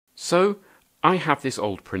So, I have this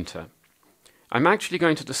old printer. I'm actually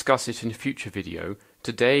going to discuss it in a future video.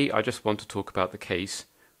 Today I just want to talk about the case,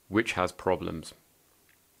 which has problems.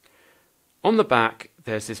 On the back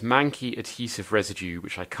there's this manky adhesive residue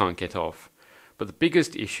which I can't get off, but the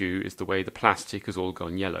biggest issue is the way the plastic has all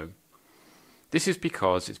gone yellow. This is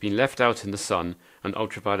because it's been left out in the sun and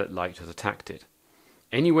ultraviolet light has attacked it.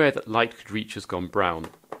 Anywhere that light could reach has gone brown.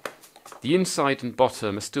 The inside and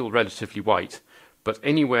bottom are still relatively white, but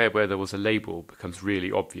anywhere where there was a label becomes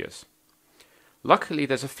really obvious. Luckily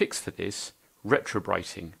there's a fix for this,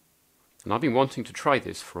 retrobrighting, and I've been wanting to try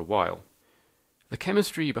this for a while. The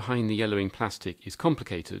chemistry behind the yellowing plastic is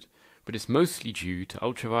complicated, but it's mostly due to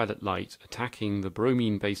ultraviolet light attacking the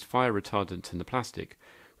bromine-based fire retardant in the plastic,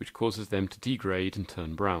 which causes them to degrade and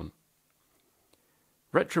turn brown.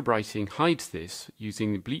 Retrobrighting hides this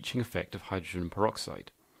using the bleaching effect of hydrogen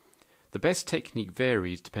peroxide. The best technique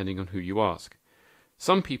varies depending on who you ask.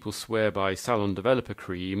 Some people swear by salon developer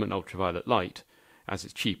cream and ultraviolet light, as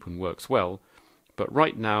it's cheap and works well, but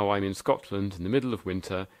right now I'm in Scotland in the middle of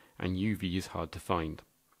winter and UV is hard to find.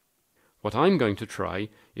 What I'm going to try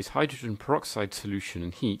is hydrogen peroxide solution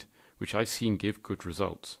and heat, which I've seen give good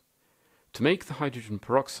results. To make the hydrogen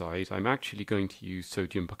peroxide, I'm actually going to use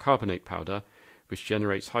sodium bicarbonate powder, which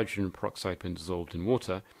generates hydrogen peroxide when dissolved in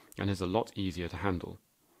water and is a lot easier to handle.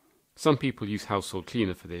 Some people use household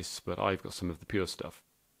cleaner for this, but I've got some of the pure stuff.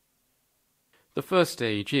 The first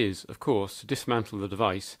stage is, of course, to dismantle the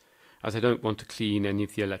device, as I don't want to clean any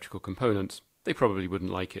of the electrical components. They probably wouldn't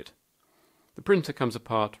like it. The printer comes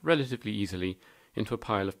apart relatively easily into a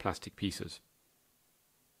pile of plastic pieces.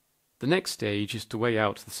 The next stage is to weigh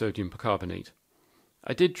out the sodium bicarbonate.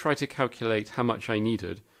 I did try to calculate how much I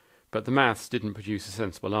needed, but the maths didn't produce a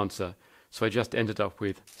sensible answer, so I just ended up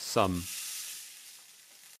with some.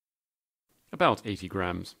 About 80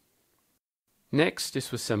 grams. Next is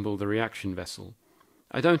to assemble the reaction vessel.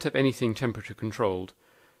 I don't have anything temperature controlled,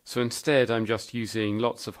 so instead I'm just using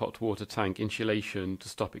lots of hot water tank insulation to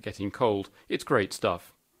stop it getting cold. It's great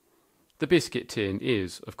stuff. The biscuit tin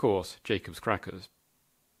is, of course, Jacob's crackers.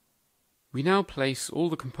 We now place all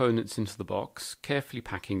the components into the box, carefully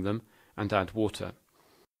packing them, and add water.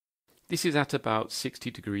 This is at about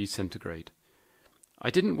 60 degrees centigrade. I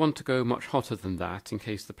didn't want to go much hotter than that in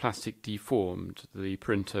case the plastic deformed. The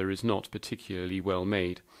printer is not particularly well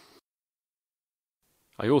made.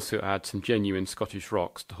 I also add some genuine Scottish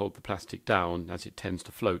rocks to hold the plastic down as it tends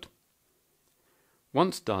to float.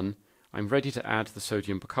 Once done, I'm ready to add the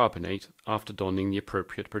sodium bicarbonate after donning the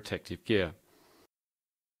appropriate protective gear.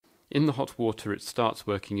 In the hot water it starts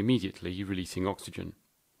working immediately, releasing oxygen.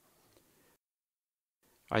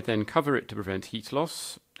 I then cover it to prevent heat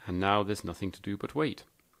loss, and now there's nothing to do but wait.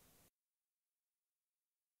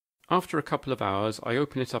 After a couple of hours I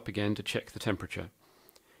open it up again to check the temperature.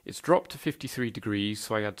 It's dropped to 53 degrees,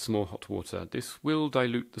 so I add some more hot water. This will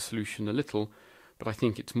dilute the solution a little, but I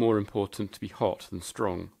think it's more important to be hot than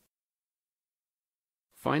strong.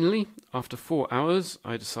 Finally, after 4 hours,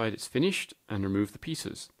 I decide it's finished and remove the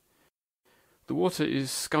pieces. The water is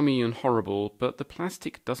scummy and horrible, but the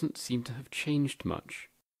plastic doesn't seem to have changed much.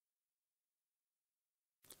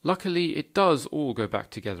 Luckily, it does all go back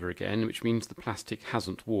together again, which means the plastic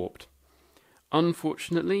hasn't warped.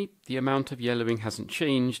 Unfortunately, the amount of yellowing hasn't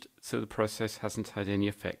changed, so the process hasn't had any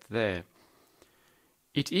effect there.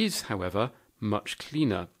 It is, however, much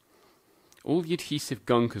cleaner. All the adhesive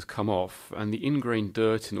gunk has come off, and the ingrained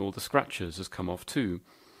dirt in all the scratches has come off too.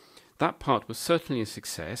 That part was certainly a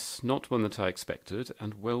success, not one that I expected,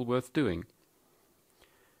 and well worth doing.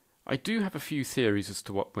 I do have a few theories as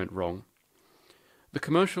to what went wrong. The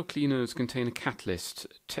commercial cleaners contain a catalyst,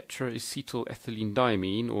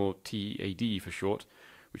 tetraacetylethylenediamine, or TAD for short,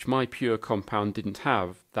 which my pure compound didn't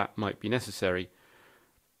have. That might be necessary.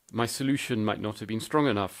 My solution might not have been strong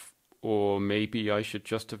enough, or maybe I should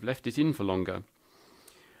just have left it in for longer.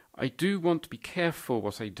 I do want to be careful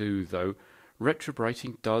what I do, though.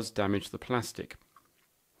 Retrobrighting does damage the plastic.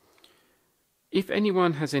 If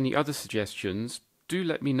anyone has any other suggestions, do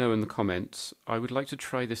let me know in the comments. I would like to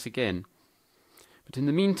try this again. But in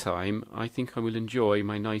the meantime, I think I will enjoy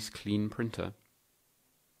my nice clean printer.